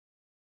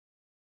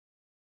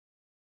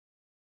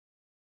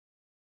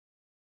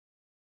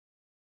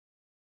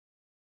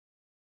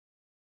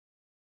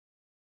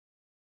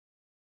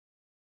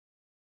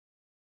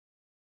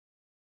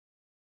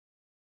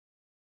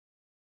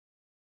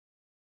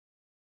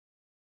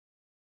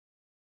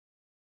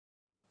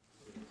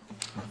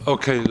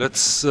Okay,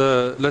 let's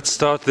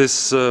start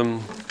this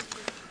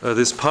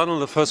this panel.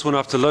 The first one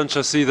after lunch.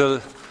 I see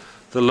the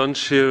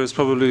lunch here has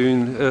probably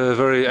been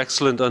very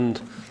excellent, and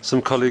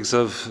some colleagues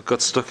have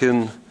got stuck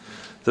in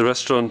the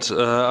restaurant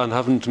and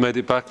haven't made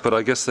it back. But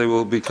I guess they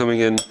will be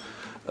coming in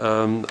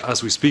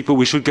as we speak. But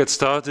we should get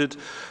started.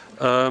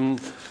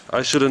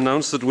 I should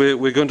announce that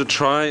we're going to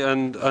try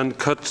and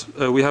cut.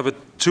 We have a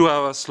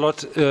 2-hour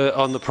slot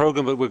on the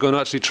program, but we're going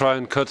to actually try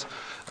and cut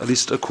at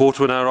least a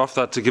quarter of an hour off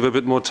that to give a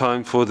bit more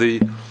time for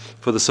the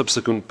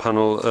subsequent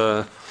panel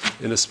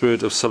in a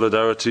spirit of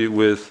solidarity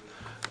with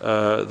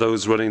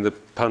those running the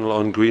panel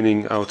on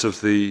greening out of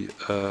the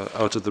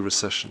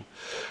recession.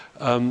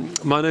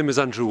 My name is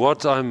Andrew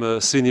Watt. I'm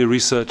a senior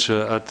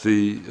researcher at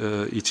the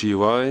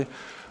ETUI,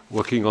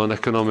 working on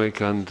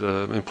economic and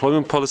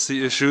employment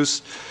policy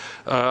issues,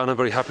 and I'm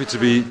very happy to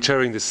be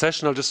chairing this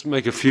session. I'll just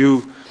make a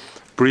few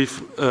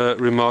brief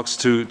remarks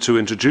to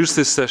introduce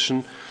this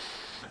session.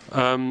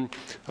 I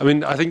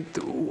mean, I think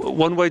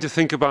one way to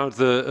think about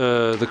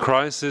the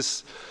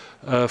crisis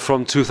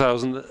from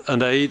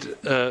 2008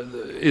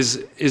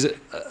 is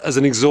as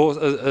an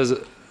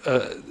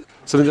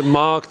something that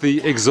marked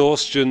the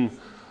exhaustion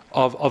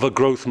of a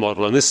growth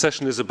model. And this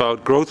session is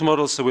about growth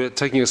models, so we're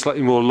taking a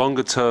slightly more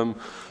longer term,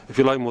 if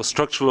you like, more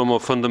structural or more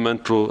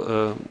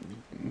fundamental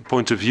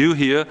point of view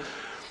here.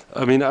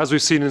 I mean, as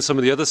we've seen in some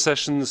of the other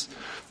sessions,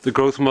 the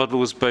growth model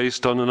was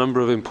based on a number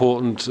of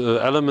important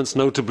elements,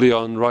 notably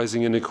on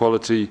rising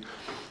inequality,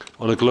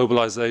 on a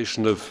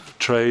globalization of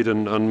trade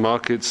and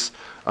markets,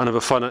 and of a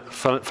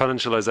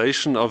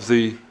financialization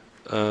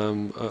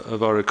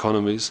of our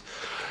economies.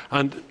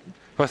 And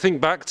if I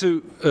think back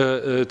to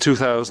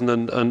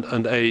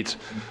 2008,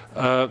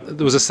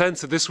 there was a sense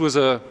that this was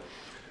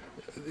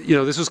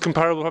this was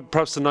comparable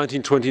perhaps to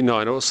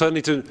 1929, or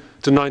certainly to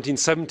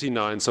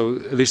 1979, so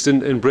at least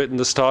in Britain,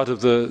 the start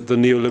of the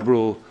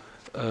neoliberal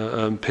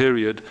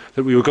period,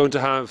 that we were going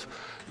to have,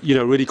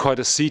 really quite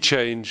a sea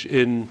change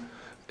in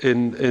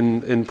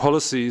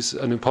policies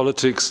and in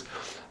politics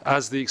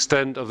as the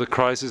extent of the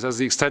crisis, as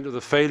the extent of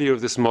the failure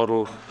of this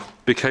model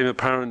became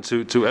apparent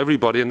to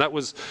everybody. And that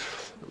was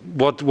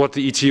what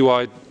the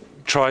ETUI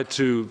tried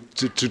to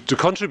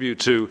contribute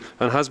to,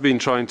 and has been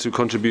trying to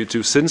contribute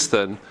to since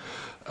then.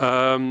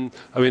 I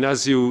mean,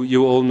 as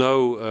you all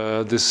know,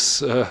 at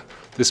least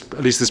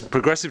this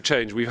progressive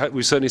change,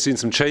 we've certainly seen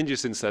some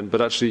changes since then,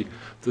 but actually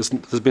there's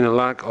been a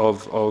lack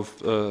of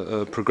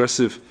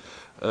progressive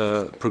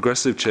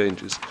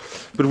changes.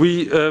 But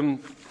we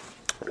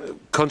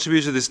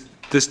contributed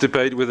this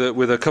debate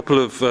with a couple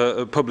of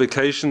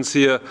publications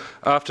here: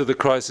 After the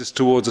Crisis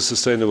Towards a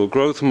Sustainable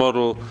Growth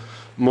Model,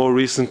 more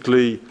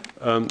recently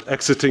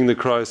Exiting the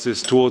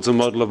Crisis Towards a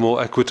Model of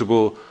More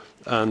Equitable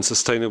and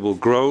Sustainable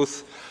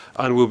Growth.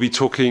 And we'll be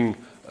talking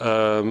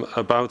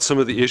about some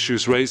of the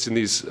issues raised in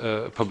these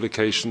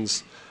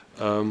publications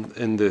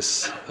in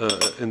this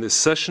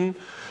session.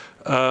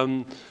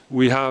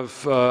 We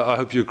have, I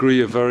hope you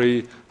agree, a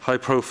very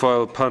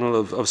high-profile panel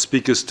of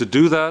speakers to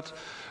do that.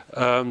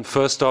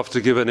 First off, to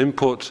give an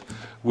input,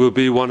 will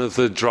be one of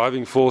the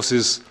driving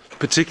forces,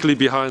 particularly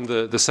behind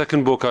the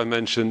second book I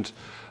mentioned,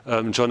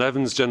 John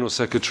Evans, General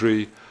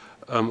Secretary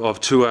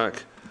of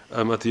TUAC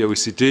at the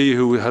OECD,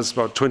 who has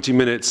about 20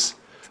 minutes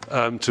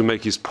to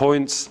make his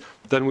points.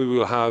 Then we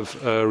will have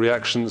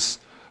reactions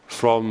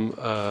from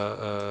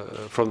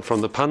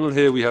the panel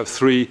here. We have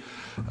three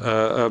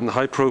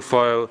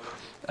high-profile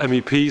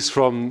MEPs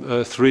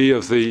from three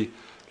of the,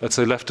 let's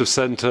say, left of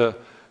centre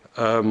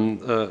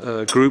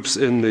groups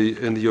in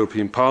the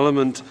European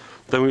Parliament.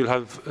 Then we'll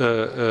have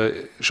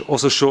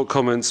also short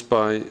comments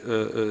by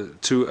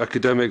two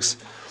academics,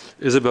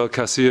 Isabel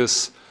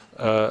Casillas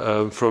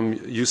from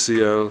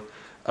UCL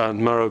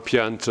and Mauro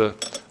Pianta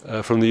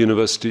from the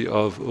universities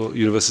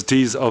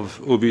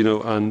of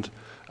Urbino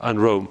and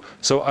Rome.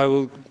 So I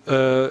will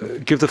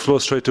give the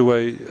floor straight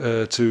away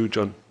to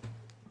John.